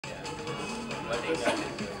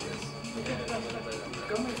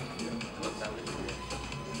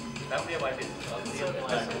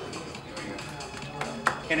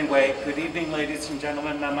Anyway, good evening, ladies and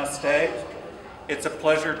gentlemen. Namaste. It's a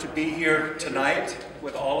pleasure to be here tonight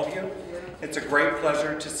with all of you. It's a great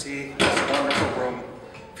pleasure to see this wonderful room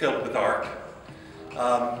filled with art.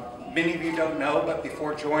 Many of you don't know, but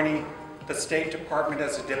before joining the State Department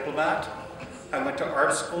as a diplomat, I went to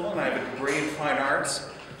art school and I have a degree in fine arts.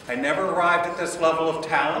 I never arrived at this level of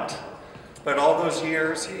talent, but all those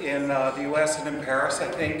years in the US and in Paris, I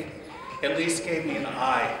think, at least gave me an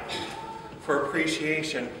eye for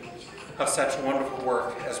appreciation of such wonderful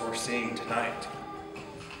work as we're seeing tonight.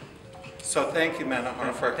 So thank you,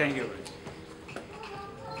 Manohar, for... Thank you.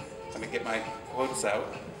 Let me get my quotes out.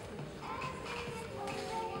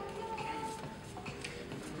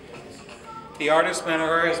 The artist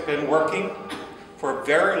Manohar has been working for a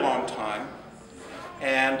very long time,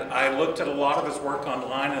 and I looked at a lot of his work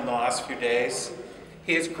online in the last few days.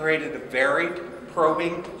 He has created a varied,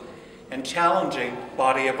 probing, and challenging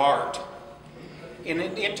body of art. In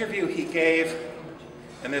an interview he gave,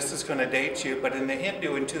 and this is going to date you, but in the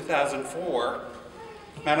Hindu in 2004,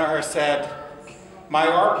 Manohar said, "My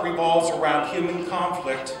art revolves around human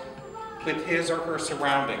conflict with his or her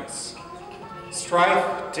surroundings.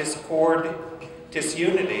 Strife, discord,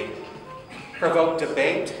 disunity provoke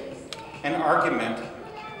debate and argument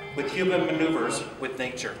with human maneuvers with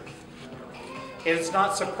nature." It is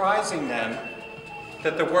not surprising then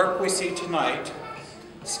that the work we see tonight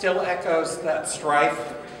still echoes that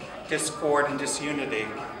strife, discord, and disunity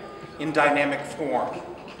in dynamic form.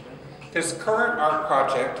 This current art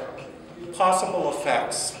project, Possible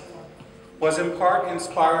Effects, was in part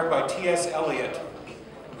inspired by T.S.Eliot,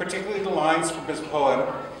 particularly the lines from his poem,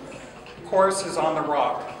 Choruses on the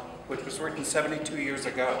Rock, which was written 72 years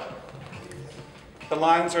ago. The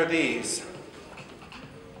lines are these: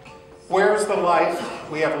 "Where's the life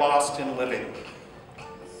we have lost in living?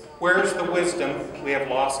 Where's the wisdom we have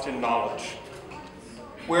lost in knowledge?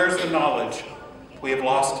 Where's the knowledge we have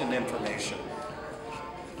lost in information?"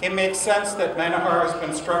 It makes sense that Manohar has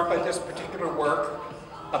been struck by this particular work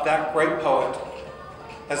of that great poet,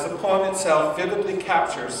 as the poem itself vividly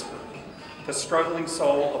captures the struggling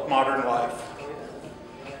soul of modern life.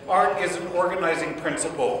 Art is an organizing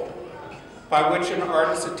principle by which an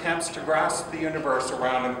artist attempts to grasp the universe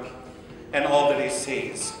around him and all that he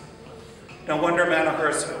sees. No wonder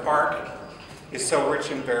Manohar's art is so rich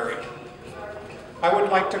and varied. I would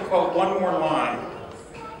like to quote one more line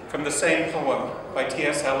from the same poem by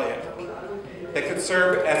T.S. Eliot that could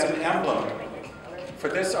serve as an emblem for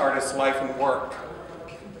this artist's life and work.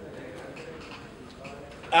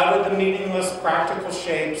 "Out of the meaningless practical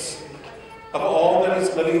shapes of all that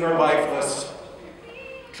is living or lifeless,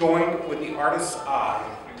 joined with the artist's eye,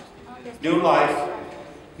 new life,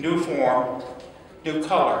 new form, new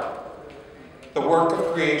color, the work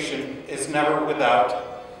of creation is never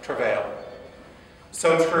without travail."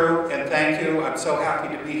 So true, and thank you. I'm so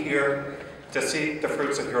happy to be here to see the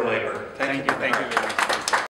fruits of your labor. Thank you very much.